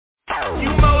You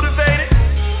motivated?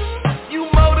 You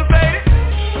motivated?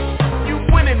 You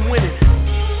winning.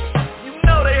 You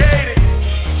know they hate it.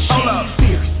 Hold up.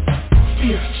 Fierce.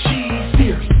 She's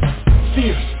fierce.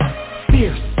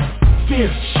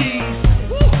 She's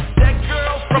that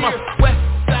girl from a west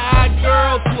side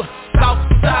girl to a south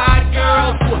side girl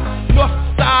to a north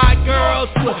side girl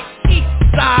to a east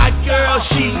side girl.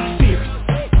 She's fierce.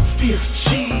 She's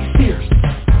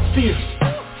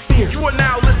fierce. You are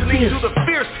now listening to the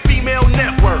Fierce Female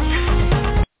Network.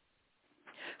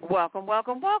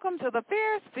 Welcome to the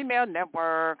Fierce Female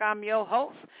Network. I'm your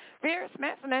host, Fierce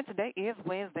Manson, and today is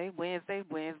Wednesday,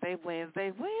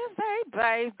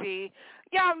 baby.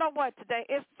 Y'all know what today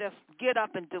is? Just Get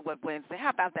Up and Do It Wednesday. How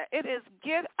about that? It is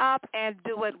Get Up and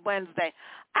Do It Wednesday.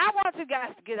 I want you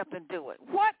guys to get up and do it.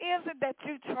 What is it that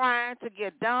you're trying to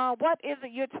get done? What is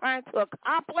it you're trying to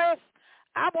accomplish?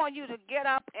 I want you to get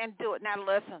up and do it. Now,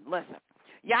 listen.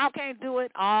 Y'all can't do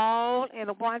it all in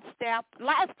one step.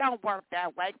 Life don't work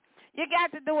that way. You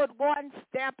got to do it one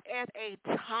step at a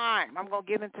time. I'm going to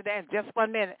get into that in just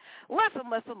 1 minute.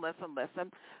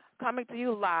 Listen. Coming to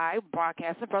you live,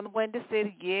 broadcasting from the Windy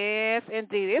City. Yes,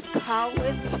 indeed. It's cold.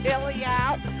 It's chilly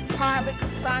out. Partly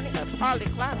sunny. Partly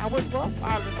cloudy. I wish it was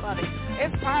partly sunny.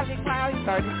 It's partly cloudy,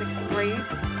 36 degrees.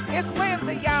 It's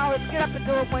Wednesday, y'all. It's Get Up and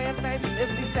Do It Wednesday.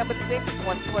 It's December 6th,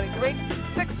 2023,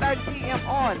 6:30 p.m.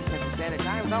 on Central Standard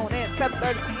Time Zone and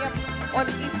 7:30 p.m. on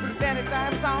the Eastern Standard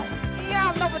Time Zone.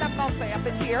 Y'all know what I'm going to say up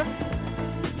in here.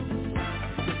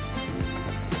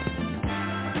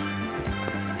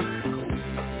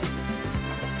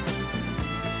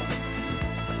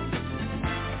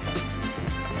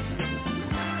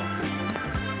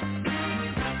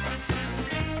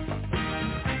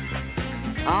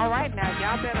 All right, now,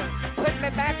 y'all better put me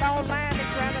back online.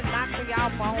 They're trying to knock me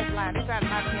off online. They're trying to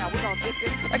knock me out. We're going to get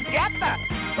this together.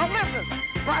 So listen,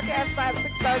 broadcast by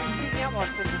 6:30 p.m. on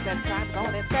Central Standard Time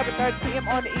Zone and 7:30 p.m.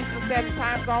 on the Eastern Standard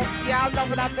Time Zone. Y'all know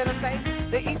what I'm going to say.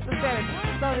 The Eastern Standard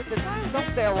Time Zone is the time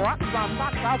zone there. Rocks on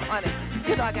socks off honey.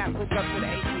 You know I got to push up to the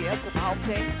ATL, to my home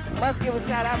team. Let's give a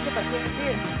shout out to my team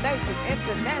here, Nation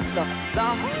International. The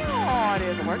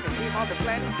hardest working team on the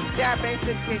planet. They are based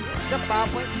in Kenya,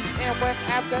 Zimbabwe, and West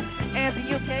Africa, and the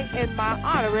UK, and my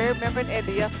honorary member in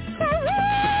India.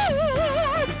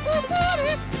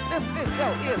 This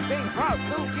show is being brought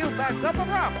to you by Gumper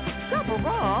Rum.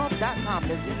 GumperRum.com.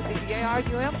 That's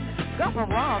GumperRum.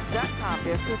 GumperRum.com.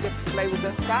 There's two different flavors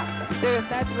in stock. There's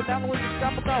natural vanilla, which is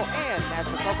Gumper Gold, and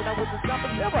natural coconut, which is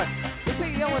Gumper Silver. The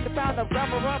CEO and the founder of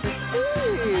Gumper Rum is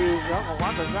Steve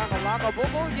Waka Boo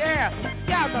Boo. Yeah.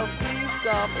 Y'all know Steve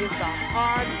Gum is the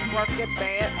hardest working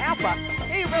man ever.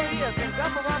 He really is. And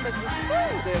Gumper Rum is the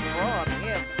smoothest rum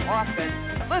in office.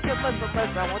 Listen.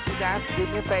 I want you guys to do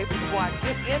me a favor before I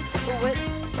get into it.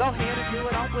 Go ahead and do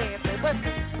it on Wednesday.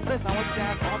 Listen, I want you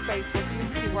guys on Facebook. Use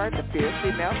the keyword, the Fierce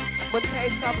Female. When the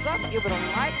page comes up, give it a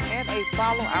like and a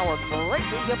follow. I would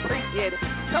greatly appreciate it.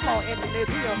 Come on, internet,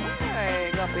 do your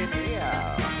thing up in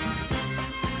here.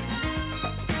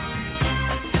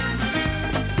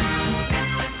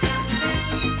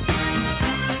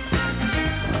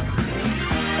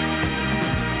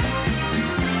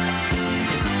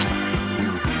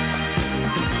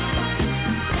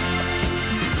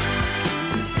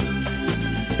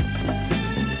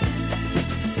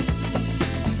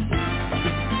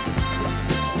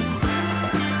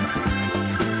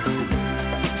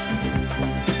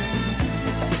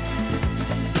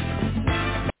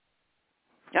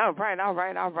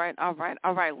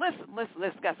 All right.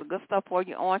 Listen. Got some good stuff for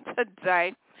you on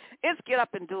today. It's Get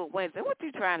Up and Do It Wednesday. What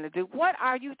you trying to do? What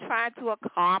are you trying to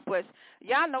accomplish?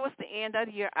 Y'all know it's the end of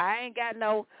the year. I ain't got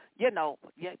no,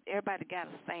 everybody got a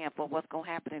saying for what's going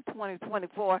to happen in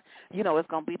 2024. It's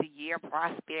going to be the year of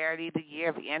prosperity, the year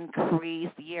of increase,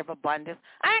 the year of abundance.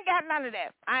 I ain't got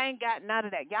none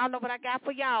of that. Y'all know what I got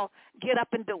for y'all. Get up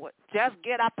and do it. Just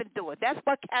get up and do it. That's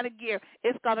what kind of year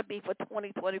it's going to be for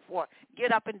 2024.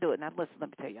 Get up and do it. Now, listen,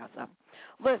 let me tell y'all something.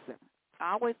 Listen.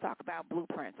 I always talk about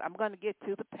blueprints. I'm going to get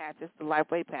to the patches, the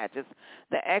LifeWave patches,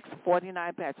 the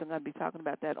X49 patch. I'm going to be talking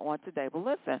about that on today. But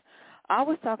listen, I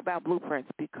always talk about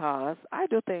blueprints because I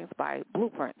do things by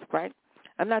blueprints, right?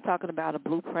 I'm not talking about a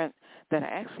blueprint that I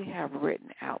actually have written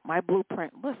out. My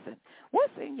blueprint, listen,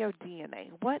 what's in your DNA?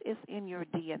 What is in your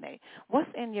DNA? What's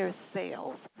in your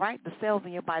cells, right? The cells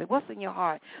in your body. What's in your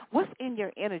heart? What's in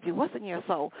your energy? What's in your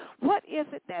soul? What is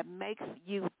it that makes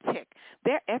you tick?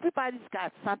 Everybody's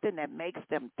got something that makes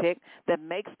them tick, that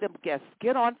makes them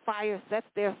get on fire, sets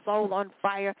their soul on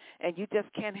fire, and you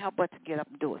just can't help but to get up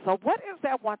and do it. So what is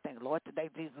that one thing, Lord, today,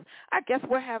 Jesus? I guess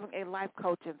we're having a life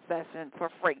coaching session for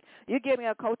free. You give me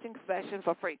a coaching session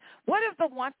for free. What is the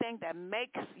one thing that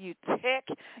makes you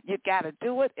tick? You got to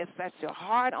do it. It sets your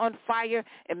heart on fire.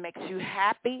 It makes you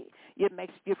happy. It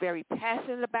makes you very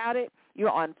passionate about it. You're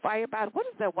on fire about it. What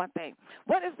is that one thing?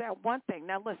 What is that one thing?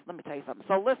 Now, listen, let me tell you something.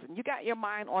 So, listen, you got your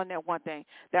mind on that one thing.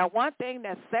 That one thing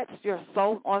that sets your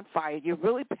soul on fire. You're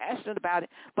really passionate about it,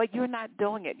 but you're not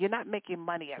doing it. You're not making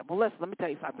money at it. Well, listen, let me tell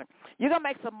you something. You're going to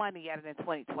make some money at it in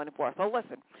 2024. So,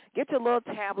 listen, get your little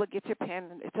tablet, get your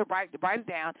pen to write it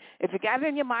down. If you got it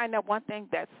in your mind, that one thing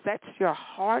that sets your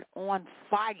heart on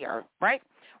fire, right?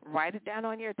 Write it down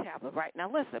on your tablet right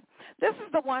now. Listen, this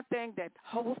is the one thing that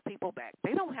holds people back.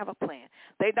 They don't have a plan.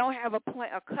 They don't have a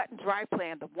cut and dry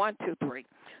plan, the 1, 2, 3.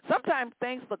 Sometimes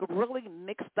things look really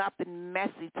mixed up and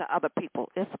messy to other people.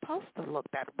 It's supposed to look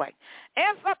that way.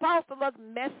 It's supposed to look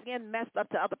messy and messed up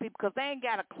to other people because they ain't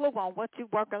got a clue on what you're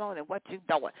working on and what you're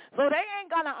doing. So they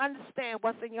ain't going to understand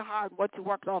what's in your heart and what you're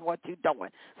working on and what you're doing.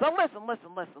 So listen.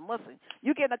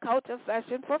 You get a coaching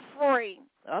session for free.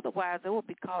 Otherwise, it will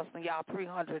be costing y'all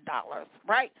 $300,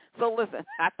 right? So listen,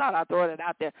 I thought I'd throw it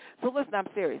out there. So listen, I'm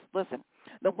serious. Listen,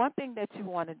 the one thing that you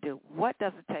want to do, what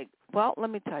does it take? Well,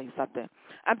 let me tell you something.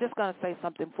 I'm just going to say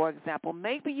something, for example.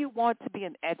 Maybe you want to be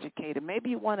an educator. Maybe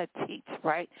you want to teach,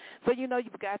 right? So,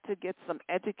 you've got to get some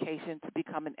education to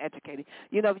become an educator.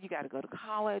 You got to go to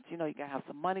college. You got to have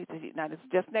some money to – now, this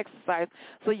is just an exercise.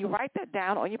 So you write that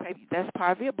down on your paper. That's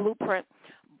part of your blueprint.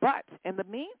 But in the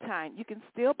meantime, you can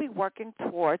still be working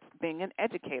towards being an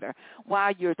educator.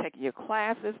 While you're taking your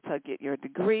classes to get your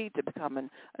degree to become an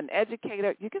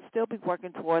educator, you can still be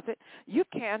working towards it. You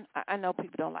can, I know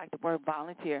people don't like the word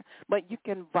volunteer, but you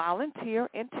can volunteer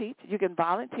and teach. You can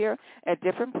volunteer at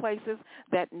different places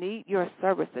that need your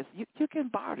services. You can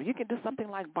barter. You can do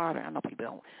something like barter. I know people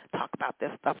don't talk about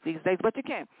this stuff these days, but you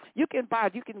can. You can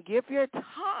barter. You can give your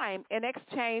time in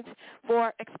exchange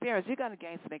for experience. You're going to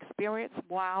gain some experience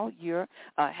while you're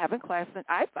having classes.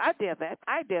 I did that.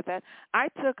 I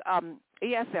took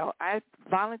ESL. I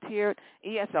volunteered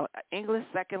ESL, English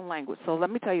Second Language. So let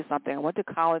me tell you something. I went to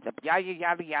college,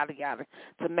 yada,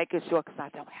 to make it short because I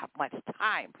don't have much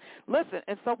time. Listen,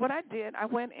 and so what I did, I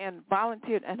went and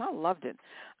volunteered, and I loved it.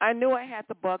 I knew I had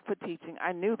the bug for teaching.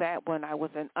 I knew that when I was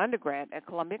in undergrad at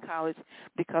Columbia College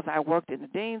because I worked in the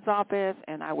dean's office,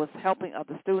 and I was helping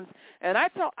other students. And I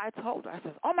told her, I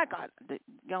said, oh, my God, the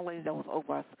young lady that was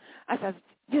over us, I said,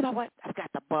 you know what? I've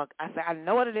got the bug. I said, I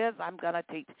know what it is. I'm going to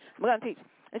teach.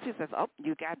 And she says, oh,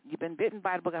 you've been bitten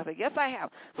by the bug. I said, yes, I have.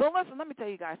 So listen, let me tell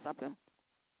you guys something.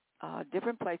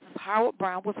 Different places. Howard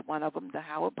Brown was one of them, the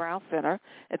Howard Brown Center.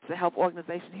 It's a health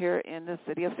organization here in the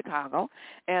city of Chicago.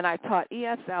 And I taught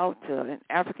ESL to an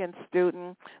African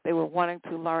student. They were wanting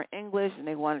to learn English, and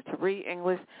they wanted to read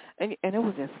English. And it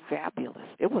was just fabulous.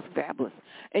 It was fabulous.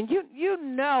 And you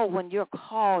know when you're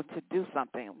called to do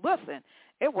something. Listen,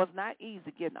 it was not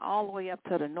easy getting all the way up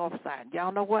to the north side.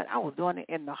 Y'all know what? I was doing it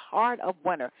in the heart of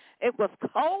winter. It was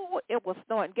cold. It was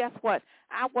snowing. Guess what?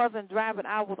 I wasn't driving.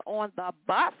 I was on the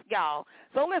bus, y'all.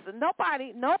 So listen,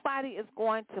 nobody is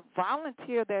going to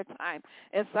volunteer their time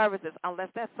in services unless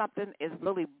that something is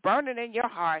really burning in your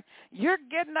heart. You're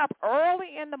getting up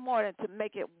early in the morning to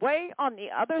make it way on the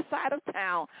other side of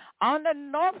town, on the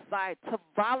north side, to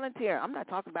volunteer. I'm not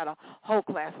talking about a whole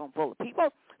classroom full of people.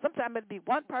 Sometimes it'd be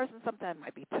one person. Sometimes it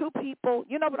might be two people.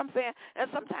 You know what I'm saying? And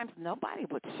sometimes nobody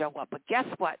would show up. But guess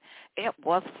what? It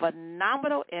was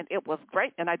phenomenal, and it was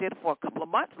great. And I did it for a couple of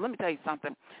months. Let me tell you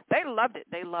something. They loved it.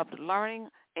 They loved learning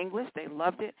English. They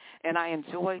loved it. And I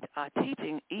enjoyed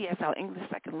teaching ESL, English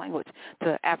Second Language,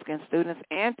 to African students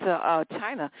and to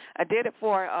China. I did it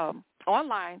for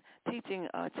online, teaching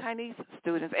Chinese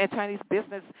students and Chinese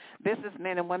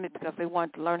businessmen and women because they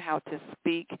wanted to learn how to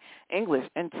speak English.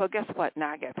 And so guess what? Now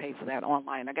I got paid for that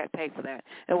online. I got paid for that.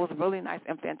 It was really nice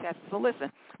and fantastic. So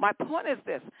listen, my point is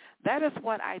this. That is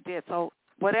what I did. So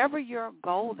whatever your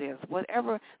goal is,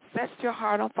 whatever sets your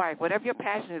heart on fire, whatever your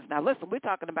passion is. Now, listen, we're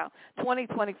talking about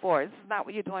 2024. This is not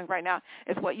what you're doing right now.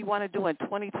 It's what you want to do in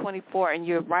 2024, and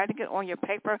you're writing it on your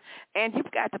paper, and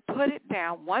you've got to put it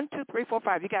down, 1, 2, 3, 4,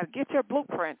 5. You got to get your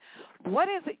blueprint. What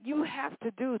is it you have to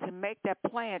do to make that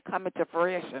plan come into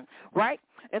fruition, right?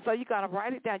 And so you got to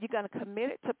write it down. You got to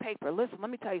commit it to paper. Listen, let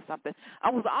me tell you something.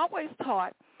 I was always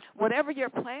taught whatever your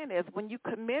plan is, when you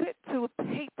commit it to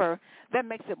paper, that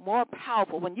makes it more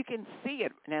powerful when you can see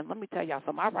it. And let me tell y'all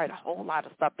something. I write a whole lot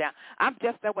of stuff down. I'm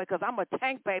just that way because I'm a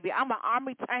tank, baby. I'm an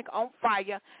Army tank on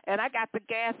fire, and I got the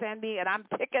gas in me, and I'm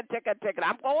ticking.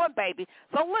 I'm going, baby.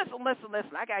 So listen.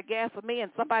 I got gas for me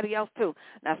and somebody else, too.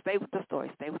 Now, stay with the story.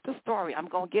 I'm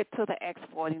going to get to the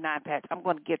X49 patch. I'm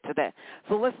going to get to that.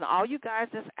 So listen, all you guys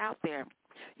that's out there,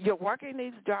 you're working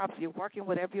these jobs, you're working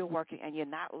whatever you're working, and you're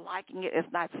not liking it, it's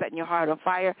not setting your heart on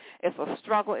fire, it's a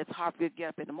struggle, it's hard for you to get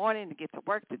up in the morning to get to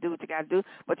work, to do what you got to do.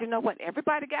 But you know what?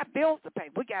 Everybody got bills to pay.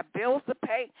 We got bills to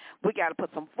pay. We got to put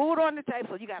some food on the table,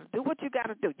 so you got to do what you got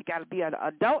to do. You got to be an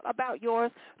adult about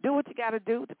yours, do what you got to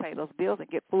do to pay those bills and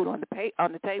get food on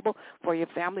the table for your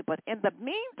family. But in the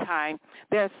meantime,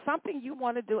 there's something you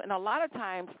want to do, and a lot of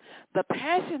times the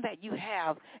passion that you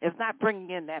have is not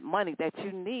bringing in that money that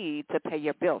you need to pay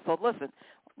your bills. So listen,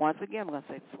 once again, I'm going to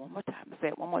say this one more time. Say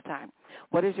it one more time.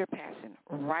 What is your passion?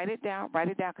 Write it down,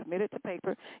 commit it to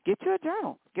paper. Get you a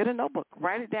journal, get a notebook,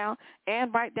 write it down,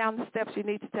 and write down the steps you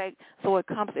need to take so it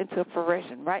comes into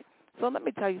fruition, right? So let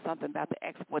me tell you something about the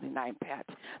X49 patch.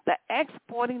 The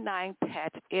X49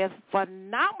 patch is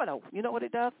phenomenal. You know what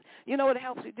it does? You know what it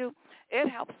helps you do? It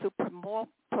helps to promote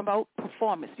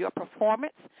performance, your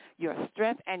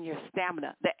strength, and your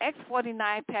stamina. The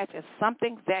X49 patch is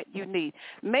something that you need.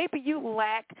 Maybe you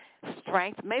lack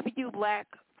strength. Maybe you lack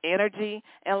energy,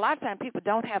 and a lot of times people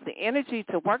don't have the energy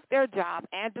to work their job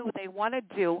and do what they want to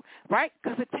do, right?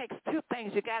 Because it takes two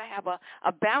things. You got to have a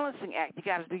balancing act. You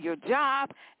got to do your job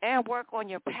and work on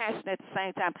your passion at the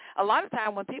same time. A lot of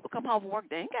times when people come home from work,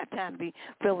 they ain't got time to be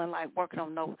feeling like working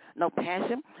on no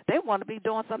passion. They want to be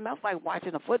doing something else, like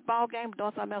watching a football game,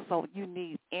 doing something else. So you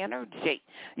need energy.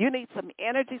 You need some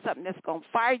energy, something that's going to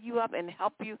fire you up and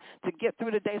help you to get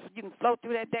through the day so you can flow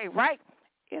through that day, right?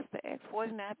 It's the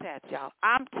X49 patch, y'all.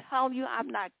 I'm telling you, I'm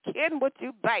not kidding with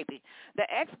you, baby. The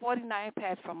X49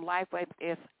 patch from LifeWave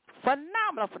is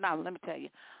phenomenal. Let me tell you.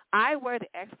 I wear the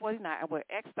X49, I wear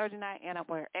X39, and I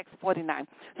wear X49.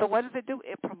 So what does it do?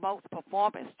 It promotes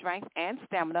performance, strength, and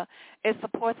stamina. It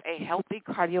supports a healthy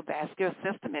cardiovascular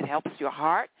system. It helps your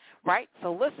heart, right?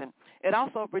 So listen, it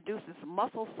also reduces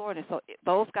muscle soreness. So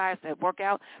those guys that work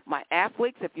out, my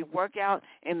athletes, if you work out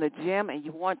in the gym and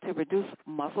you want to reduce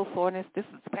muscle soreness, this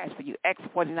is the patch for you,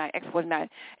 X49.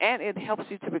 And it helps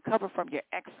you to recover from your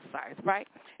exercise, right?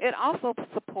 It also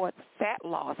supports fat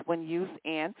loss when used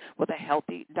in with a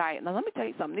healthy diet. Now, let me tell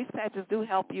you something. These patches do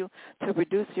help you to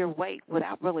reduce your weight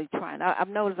without really trying. I've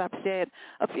noticed I've shed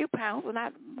a few pounds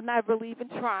without not really even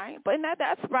trying, but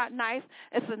that's right, nice.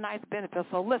 It's a nice benefit.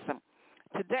 So listen,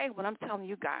 today what I'm telling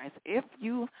you guys, if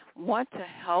you want to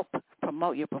help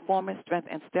promote your performance, strength,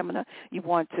 and stamina, you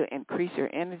want to increase your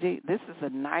energy, this is a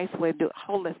nice way to do it.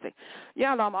 Holistic.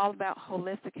 Y'all know I'm all about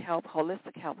holistic health. So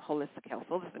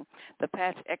listen, the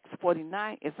patch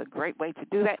X49 is a great way to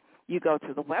do that. You go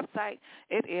to the website.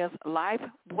 It is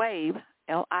LifeWave,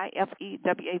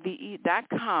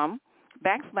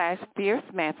 LifeWave.com/Fierce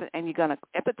Manson, and you're going to,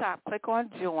 at the top, click on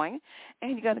Join,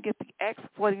 and you're going to get the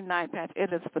X49 patch.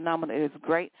 It is phenomenal. It is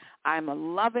great. I'm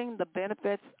loving the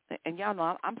benefits, and y'all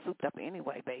know I'm souped up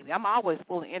anyway, baby. I'm always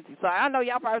full of energy. So I know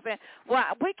y'all probably saying, well,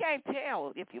 we can't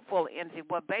tell if you're full of energy.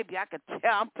 Well, baby, I can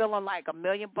tell. I'm feeling like $1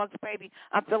 million, baby.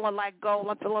 I'm feeling like gold.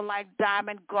 I'm feeling like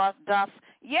diamond, dust.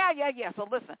 Yeah. So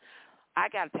listen, I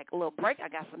got to take a little break. I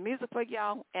got some music for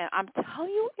y'all, and I'm telling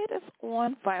you, it is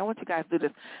on fire. I want you guys to do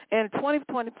this. In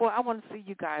 2024, I want to see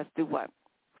you guys do what?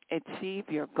 Achieve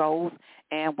your goals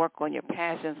and work on your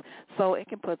passions so it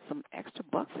can put some extra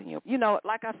bucks in you. You know,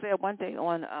 like I said one day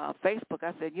on Facebook,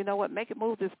 I said, you know what, making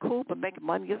moves is cool, but making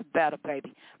money is better,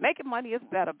 baby. Making money is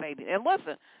better, baby. And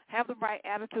listen, have the right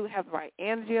attitude, have the right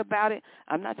energy about it.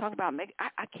 I'm not talking about making,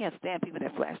 I can't stand people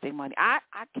that flash their money. I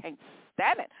can't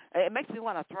stand it. It makes me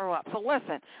want to throw up. So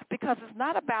listen, because it's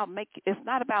not about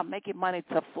making money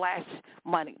to flash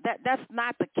money. That's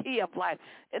not the key of life.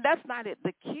 That's not it.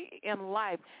 The key in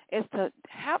life is to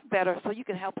have better so you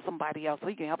can help somebody else.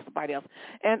 And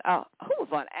who was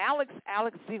on? Alex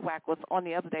Zwack was on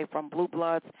the other day from Blue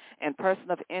Bloods and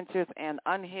Person of Interest and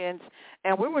Unhinged,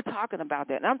 and we were talking about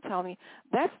that. And I'm telling you,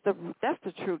 that's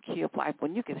the true key of life,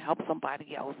 when you can help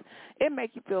somebody else. It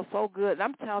makes you feel so good. And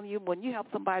I'm telling you, when you help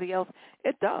somebody else,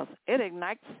 it does. It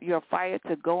ignites your fire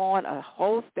to go on a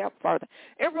whole step further.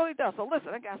 It really does. So listen,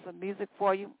 I got some music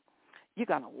for you. You're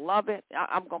going to love it.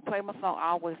 I'm going to play my song.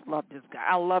 I always love this guy.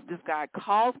 I love this guy.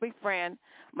 Calls me friend.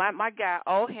 My guy,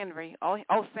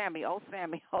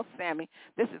 Sammy.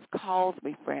 This is Calls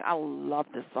Me Friend. I love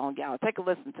this song, y'all. Take a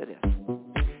listen to this.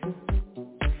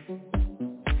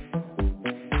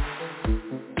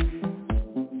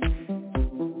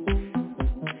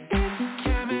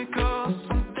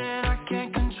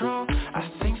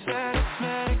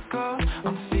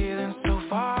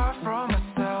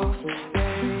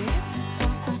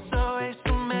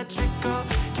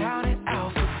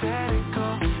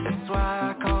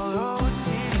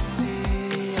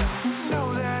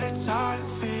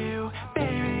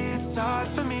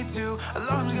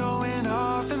 Alarms going off.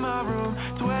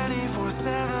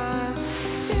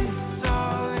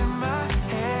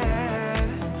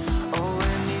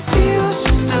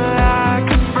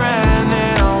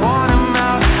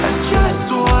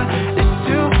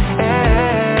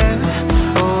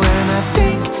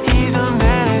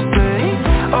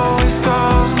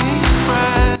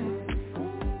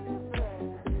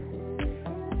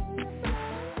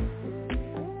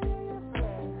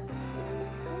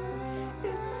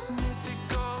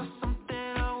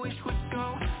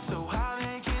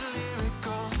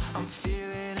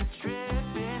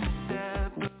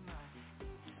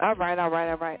 All right.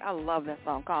 I love that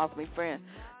song, Calls Me Friend.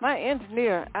 My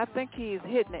engineer, I think he's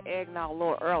hitting the eggnog a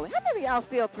little early. How many of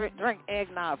y'all still drink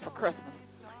eggnog for Christmas?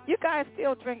 You guys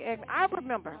still drink eggnog? I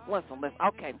remember. Listen.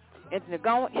 Okay. Engineer, go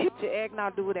on, hit your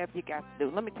eggnog, do whatever you got to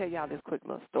do. Let me tell y'all this quick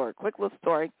little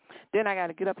story. Then I got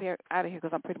to get out of here because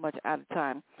I'm pretty much out of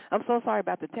time. I'm so sorry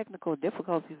about the technical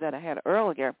difficulties that I had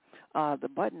earlier. The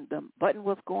button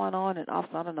was going on, and also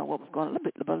I don't know what was going on.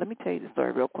 But let me tell you the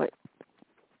story real quick.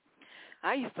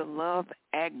 I used to love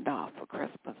eggnog for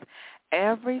Christmas.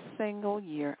 Every single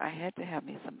year, I had to have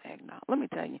me some eggnog. Let me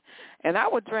tell you. And I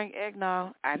would drink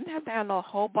eggnog. I didn't have to have no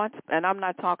whole bunch. And I'm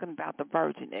not talking about the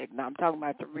virgin eggnog. I'm talking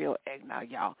about the real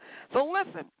eggnog, y'all. So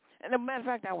listen. And as a matter of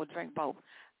fact, I would drink both.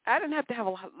 I didn't have to have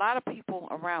a lot of people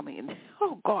around me. And,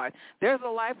 oh, God, there's a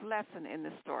life lesson in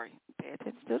this story. Pay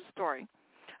attention to the story.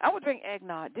 I would drink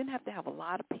eggnog. Didn't have to have a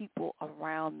lot of people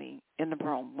around me in the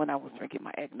room when I was drinking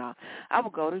my eggnog. I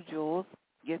would go to Jules,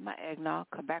 get my eggnog,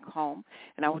 come back home,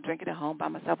 and I would drink it at home by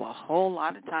myself a whole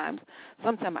lot of times.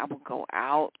 Sometimes I would go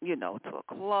out, to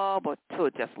a club or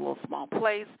to just a little small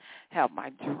place, have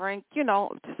my drink,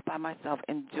 just by myself,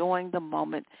 enjoying the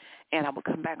moment, and I would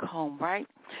come back home, right?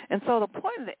 And so the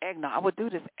point of the eggnog, I would do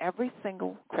this every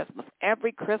single Christmas.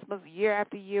 Every Christmas, year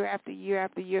after year after year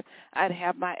after year, I'd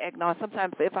have my eggnog.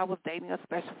 Sometimes if I was dating a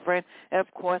special friend, and of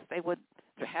course they would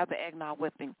have the eggnog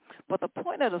with me. But the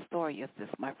point of the story is this,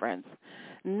 my friends.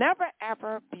 Never,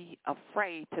 ever be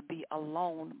afraid to be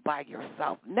alone by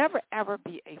yourself. Never, ever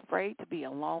be afraid to be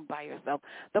alone by yourself.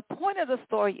 The point of the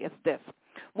story is this.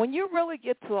 When you really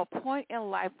get to a point in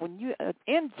life when you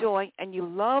enjoy and you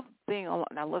love being alone.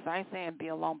 Now, listen, I ain't saying be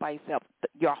alone by yourself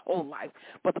your whole life.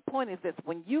 But the point is this.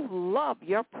 When you love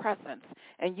your presence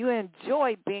and you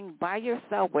enjoy being by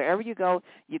yourself wherever you go,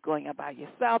 you're going out by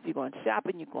yourself, you're going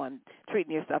shopping, you're going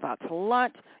treating yourself out to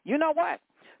lunch. You know what?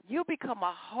 You become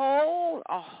a whole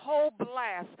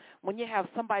blast when you have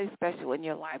somebody special in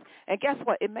your life. And guess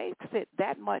what? It makes it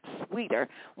that much sweeter.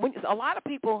 When a lot of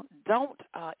people don't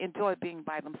enjoy being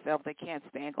by themselves. They can't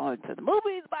stand going to the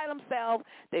movies by themselves.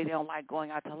 They don't like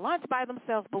going out to lunch by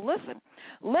themselves. But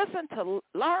learn to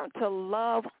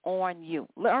love on you.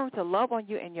 Learn to love on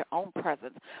you in your own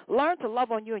presence. Learn to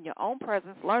love on you in your own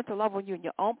presence. Learn to love on you in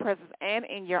your own presence and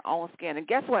in your own skin. And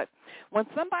guess what? When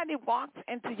somebody walks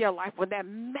into your life, when that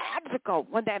magical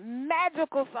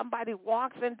somebody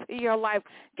walks into your life,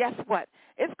 guess what?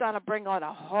 It's going to bring on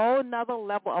a whole nother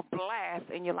level of blast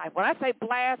in your life. When I say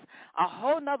blast, a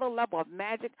whole nother level of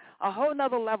magic, a whole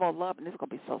nother level of love, and it's going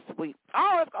to be so sweet.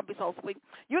 Oh, it's going to be so sweet.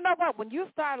 You know what? When you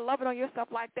start loving on yourself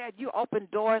like that, you open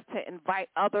doors to invite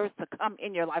others to come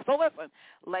in your life. So listen,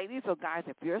 ladies or guys,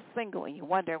 if you're single and you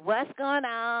wonder, what's going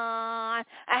on?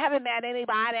 I haven't met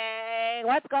anybody.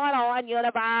 What's going on,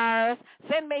 universe?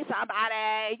 Send me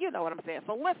somebody. You know what I'm saying.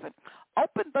 So listen,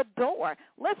 open the door.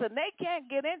 Listen, they can't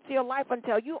get into your life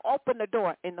until you open the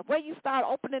door. And the way you start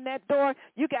opening that door,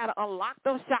 you got to unlock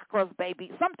those chakras, baby.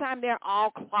 Sometimes they're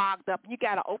all clogged up. You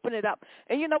got to open it up.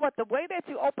 And you know what? The way that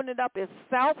you open it up is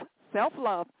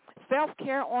self-love,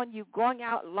 self-care on you, going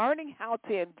out, learning how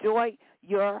to enjoy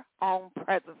your own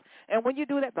presence. And when you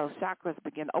do that, those chakras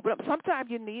begin to open up. Sometimes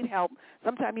you need help.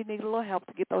 Sometimes you need a little help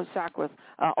to get those chakras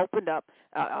opened up.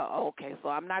 Okay, so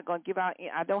I'm not going to give out.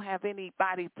 I don't have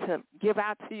anybody to give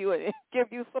out to you and give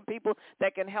you some people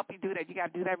that can help you do that. You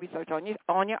got to do that research on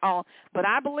your own. But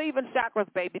I believe in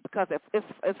chakras, baby, because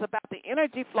it's about the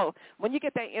energy flow. When you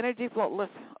get that energy flow,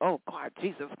 listen, oh, God,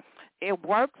 Jesus, it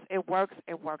works.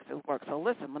 So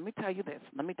listen, let me tell you this.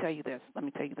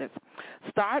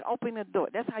 Start opening the door.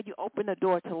 That's how you open the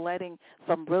door to letting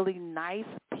some really nice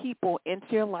people into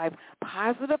your life,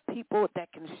 positive people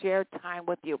that can share time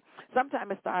with you.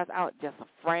 Sometimes it starts out just a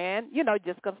friend,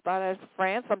 just going to start as a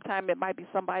friend. Sometimes it might be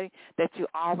somebody that you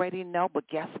already know, but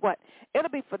guess what? It'll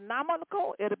be phenomenal.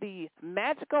 It'll be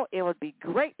magical. It will be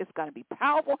great. It's going to be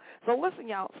powerful. So listen,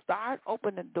 y'all, start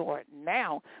opening the door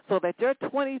now so that your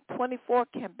 2024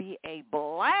 can be a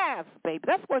blast, baby.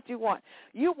 That's what you want.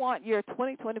 You want your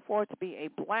 2024 to be a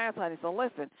blast, honey. So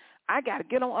listen, I got to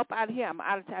get on up out of here. I'm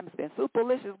out of time. It's been super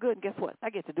delicious good. And guess what? I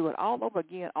get to do it all over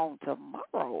again on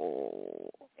tomorrow.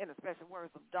 In the special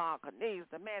words of Don Cornelius,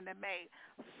 the man that made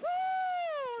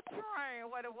Soul Train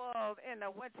what it was in the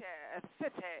Winter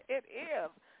City. It is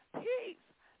peace,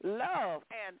 love,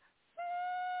 and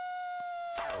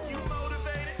you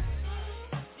motivated.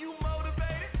 You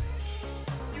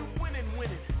winning.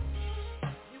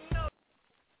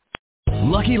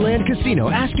 Lucky Land Casino,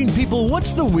 asking people, what's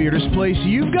the weirdest place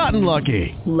you've gotten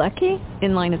lucky? Lucky?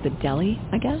 In line at the deli,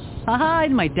 I guess? Aha,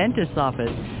 in my dentist's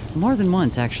office. More than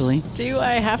once, actually. Do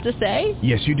I have to say?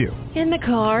 Yes, you do. In the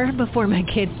car before my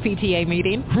kids' PTA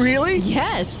meeting. Really?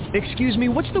 Yes. Excuse me,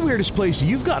 what's the weirdest place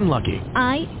you've gotten lucky?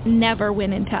 I never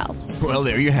win and tell. Well,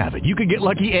 there you have it. You can get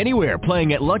lucky anywhere,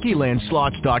 playing at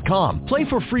LuckyLandSlots.com. Play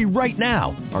for free right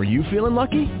now. Are you feeling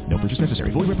lucky? No purchase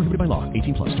necessary. Void where prohibited by law.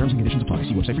 18 plus. Terms and conditions apply.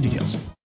 See website for details.